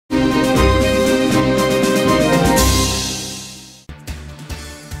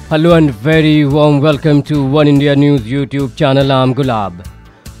Hello and very warm welcome to One India News YouTube channel. I'm Gulab.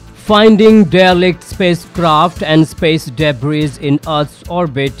 Finding derelict spacecraft and space debris in Earth's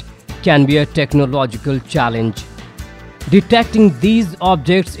orbit can be a technological challenge. Detecting these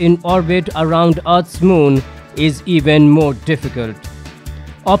objects in orbit around Earth's moon is even more difficult.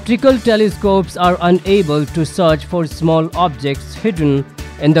 Optical telescopes are unable to search for small objects hidden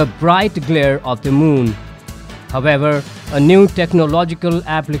in the bright glare of the moon. However, a new technological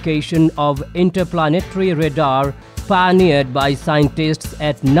application of interplanetary radar pioneered by scientists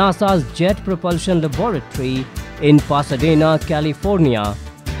at NASA's Jet Propulsion Laboratory in Pasadena, California,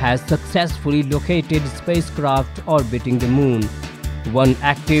 has successfully located spacecraft orbiting the moon, one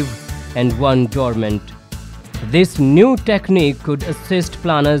active and one dormant. This new technique could assist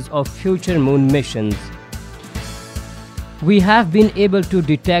planners of future moon missions. We have been able to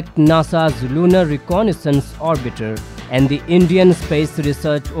detect NASA's Lunar Reconnaissance Orbiter and the Indian Space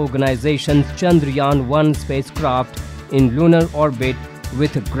Research Organization's Chandrayaan-1 spacecraft in lunar orbit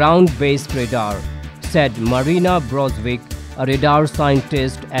with ground-based radar, said Marina Brozvik, a radar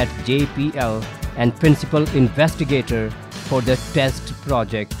scientist at JPL and principal investigator for the test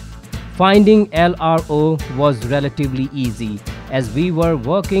project. Finding LRO was relatively easy, as we were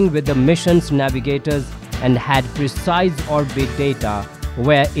working with the mission's navigators and had precise orbit data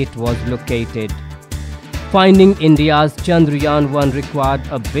where it was located. Finding India's Chandrayaan-1 required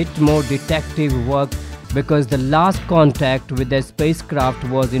a bit more detective work because the last contact with the spacecraft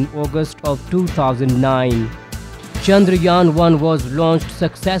was in August of 2009. Chandrayaan-1 was launched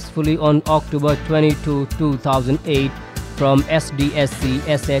successfully on October 22, 2008 from SDSC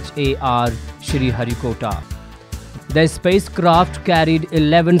SHAR Sriharikota. The spacecraft carried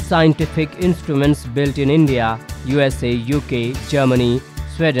 11 scientific instruments built in India, USA, UK, Germany,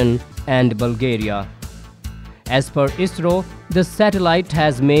 Sweden, and Bulgaria. As per ISRO, the satellite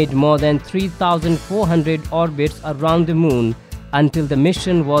has made more than 3,400 orbits around the moon until the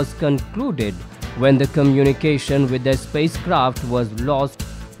mission was concluded, when the communication with the spacecraft was lost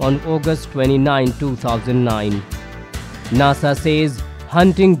on August 29, 2009. NASA says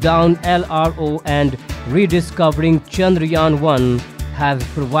hunting down LRO and rediscovering Chandrayaan-1 have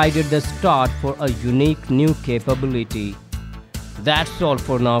provided the start for a unique new capability. That's all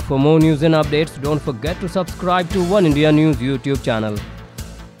for now. For more news and updates, don't forget to subscribe to One India News YouTube channel.